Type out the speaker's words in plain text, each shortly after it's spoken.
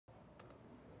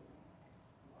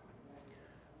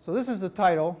So this is the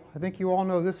title. I think you all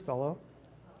know this fellow.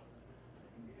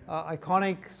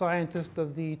 Iconic scientist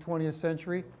of the 20th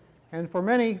century. And for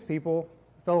many people,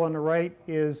 the fellow on the right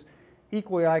is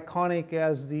equally iconic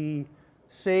as the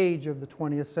sage of the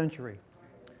 20th century.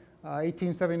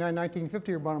 1879-1950,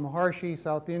 Ramana Maharshi,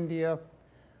 South India.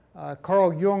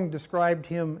 Carl Jung described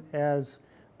him as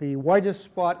the whitest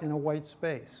spot in a white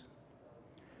space.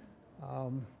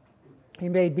 He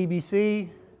made BBC.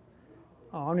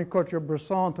 Henri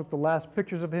Cartier-Bresson took the last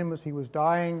pictures of him as he was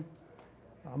dying.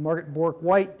 Margaret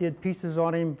Bork-White did pieces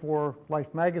on him for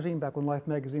Life magazine, back when Life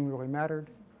magazine really mattered.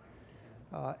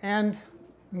 And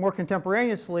more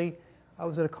contemporaneously, I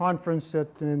was at a conference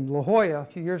in La Jolla a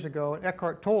few years ago, and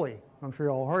Eckhart Tolle, I'm sure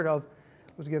you all heard of,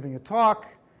 was giving a talk.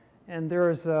 And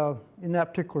there's, in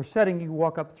that particular setting, you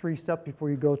walk up 3 steps before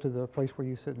you go to the place where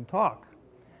you sit and talk.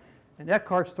 And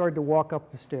Eckhart started to walk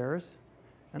up the stairs,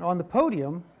 and on the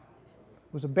podium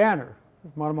was a banner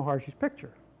of Ramana Maharshi's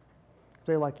picture.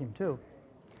 They like him too.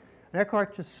 And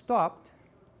Eckhart just stopped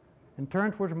and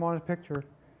turned towards Ramana's picture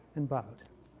and bowed.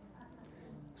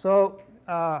 So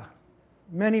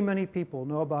many, many people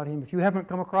know about him. If you haven't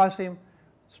come across him,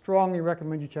 strongly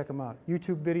recommend you check him out.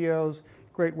 YouTube videos,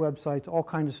 great websites, all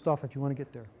kinds of stuff if you want to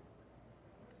get there.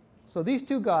 So these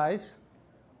two guys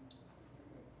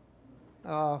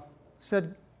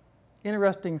said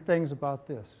interesting things about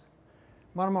this.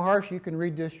 Ramana Maharshi, you can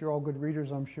read this, you're all good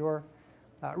readers, I'm sure.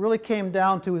 It really came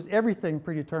down to, is everything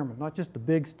predetermined? Not just the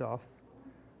big stuff,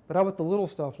 but how about the little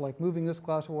stuff like moving this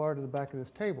glass of water to the back of this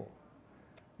table?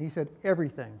 And he said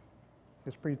everything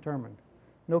is predetermined,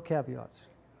 no caveats.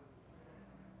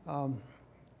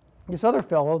 This other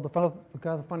fellow, the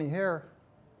guy with the funny hair,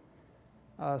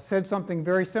 said something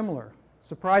very similar.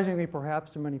 Surprisingly,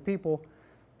 perhaps, to many people,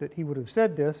 that he would have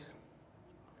said this,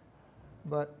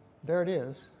 but there it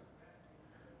is.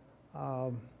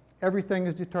 Everything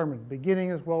is determined,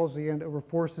 beginning as well as the end, over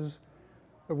forces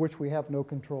of which we have no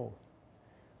control.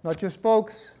 Not just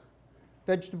folks,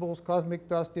 vegetables, cosmic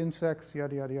dust, insects,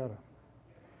 yada, yada, yada.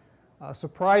 A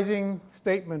surprising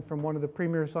statement from one of the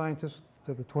premier scientists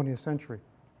of the 20th century.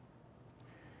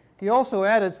 He also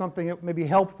added something that may be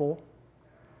helpful,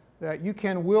 that you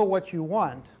can will what you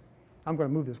want. I'm going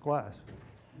to move this glass.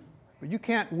 But you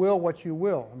can't will what you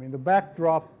will. I mean, the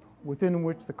backdrop within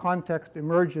which the context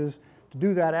emerges to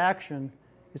do that action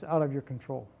is out of your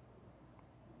control.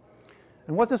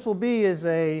 And what this will be is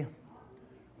a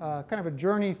kind of a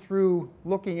journey through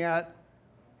looking at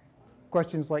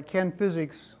questions like, can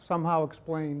physics somehow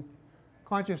explain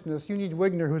consciousness? Eugene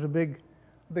Wigner, who's a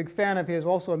big fan of his,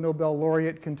 also a Nobel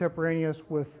laureate, contemporaneous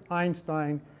with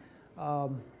Einstein,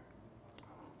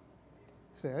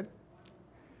 said,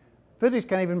 physics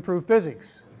can't even prove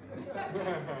physics,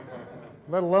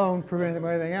 let alone prove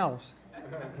anything else.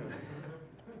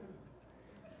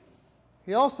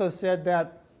 He also said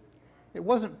that it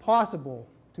wasn't possible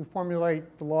to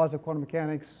formulate the laws of quantum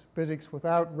mechanics, physics,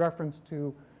 without reference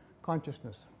to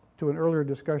consciousness, to an earlier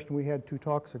discussion we had 2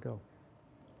 talks ago.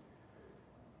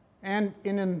 And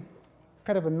in a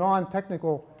kind of a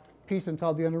non-technical piece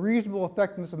entitled The Unreasonable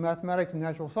Effectiveness of Mathematics and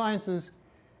Natural Sciences,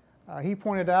 he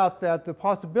pointed out that the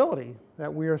possibility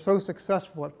that we are so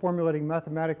successful at formulating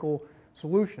mathematical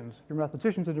solutions, if you're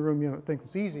mathematicians in the room, you don't think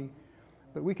it's easy,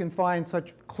 but we can find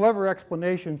such clever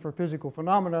explanations for physical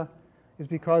phenomena is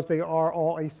because they are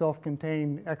all a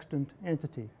self-contained extant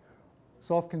entity,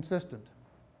 self-consistent.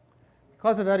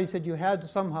 Because of that, he said you had to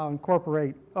somehow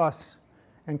incorporate us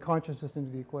and consciousness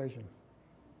into the equation.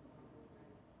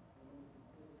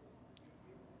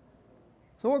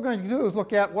 So what we're going to do is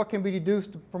look at what can be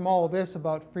deduced from all of this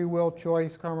about free will,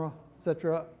 choice, karma,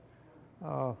 etc.,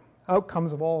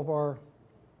 outcomes of all of our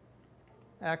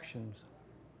actions.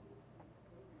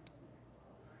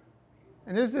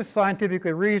 And is this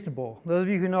scientifically reasonable? Those of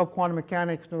you who know quantum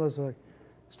mechanics know there's a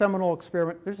seminal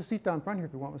experiment. There's a seat down front here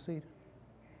if you want a seat.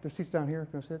 There's seats down here if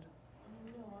you want to sit.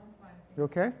 No, I'm fine. You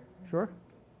okay? Sure.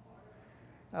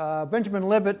 Benjamin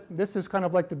Libet, this is kind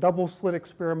of like the double slit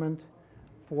experiment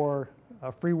for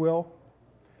free will.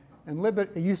 And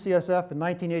Libet at UCSF in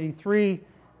 1983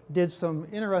 did some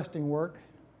interesting work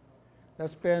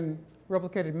that's been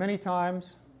replicated many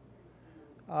times.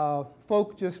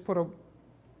 Folk just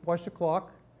watched the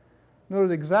clock,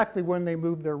 noted exactly when they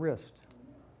moved their wrist.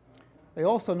 They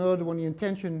also noted when the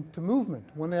intention to movement,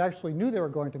 when they actually knew they were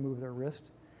going to move their wrist.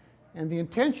 And the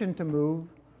intention to move,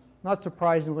 not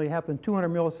surprisingly, happened 200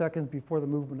 milliseconds before the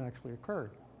movement actually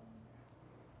occurred.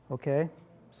 Okay,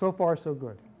 so far so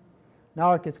good.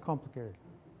 Now it gets complicated.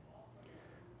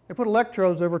 They put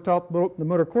electrodes over top the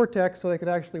motor cortex so they could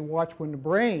actually watch when the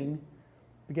brain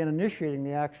began initiating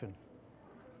the action.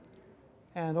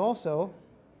 And also,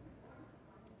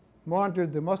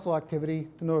 monitored the muscle activity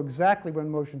to know exactly when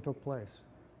motion took place.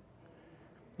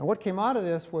 Now what came out of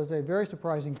this was a very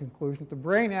surprising conclusion. The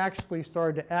brain actually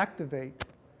started to activate,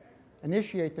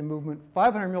 initiate the movement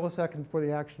 500 milliseconds before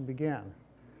the action began,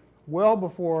 well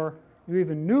before you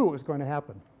even knew it was going to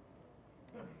happen.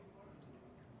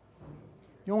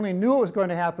 You only knew it was going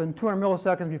to happen 200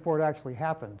 milliseconds before it actually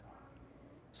happened.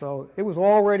 So it was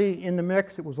already in the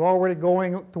mix, it was already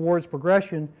going towards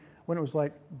progression when it was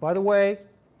like, by the way,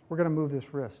 we're going to move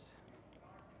this wrist.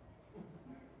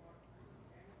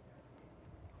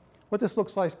 What this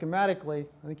looks like schematically,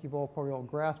 I think you've all probably all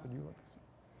grasped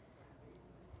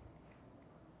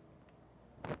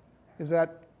it, is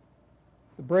that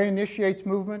the brain initiates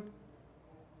movement,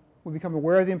 we become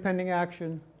aware of the impending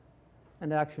action,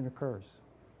 and action occurs,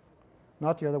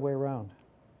 not the other way around.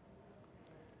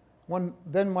 One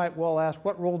then might well ask,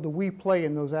 what role do we play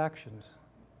in those actions?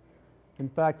 In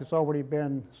fact, it's already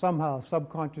been somehow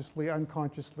subconsciously,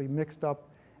 unconsciously mixed up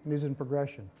and is in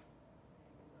progression.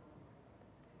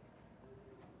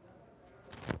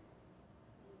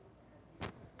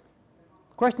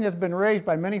 The question has been raised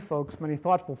by many folks, many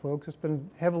thoughtful folks. It's been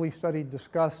heavily studied,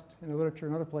 discussed in the literature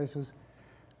and other places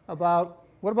about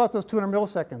what about those 200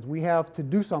 milliseconds? We have to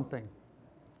do something.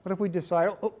 What if we decide,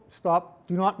 oh, stop,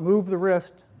 do not move the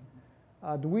wrist?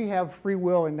 Do we have free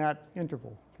will in that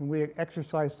interval? Can we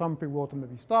exercise some free will to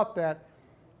maybe stop that?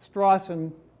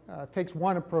 Strawson takes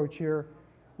one approach here,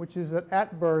 which is that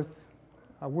at birth,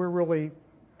 we're really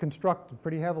constructed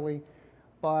pretty heavily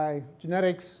by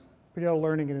genetics, prenatal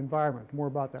learning, and environment. More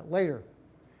about that later.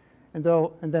 And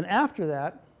then after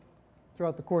that,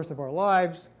 throughout the course of our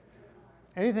lives,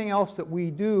 anything else that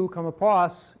we do come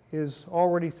across is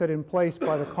already set in place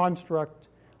by the construct,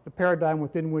 the paradigm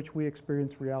within which we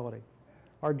experience reality.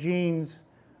 Our genes,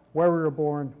 where we were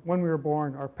born, when we were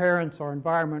born, our parents, our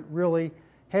environment really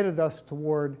headed us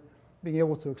toward being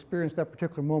able to experience that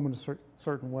particular moment a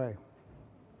certain way.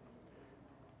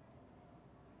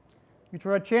 If you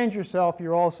try to change yourself,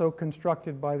 you're also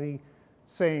constructed by the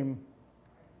same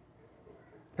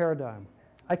paradigm.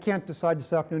 I can't decide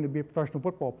this afternoon to be a professional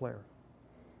football player.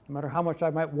 No matter how much I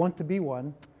might want to be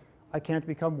one, I can't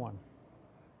become one.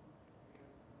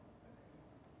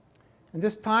 And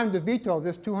this time DeVito,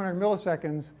 this 200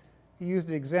 milliseconds, he used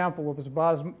the example of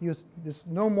there's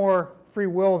no more free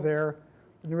will there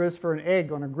than there is for an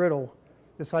egg on a griddle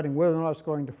deciding whether or not it's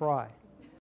going to fry.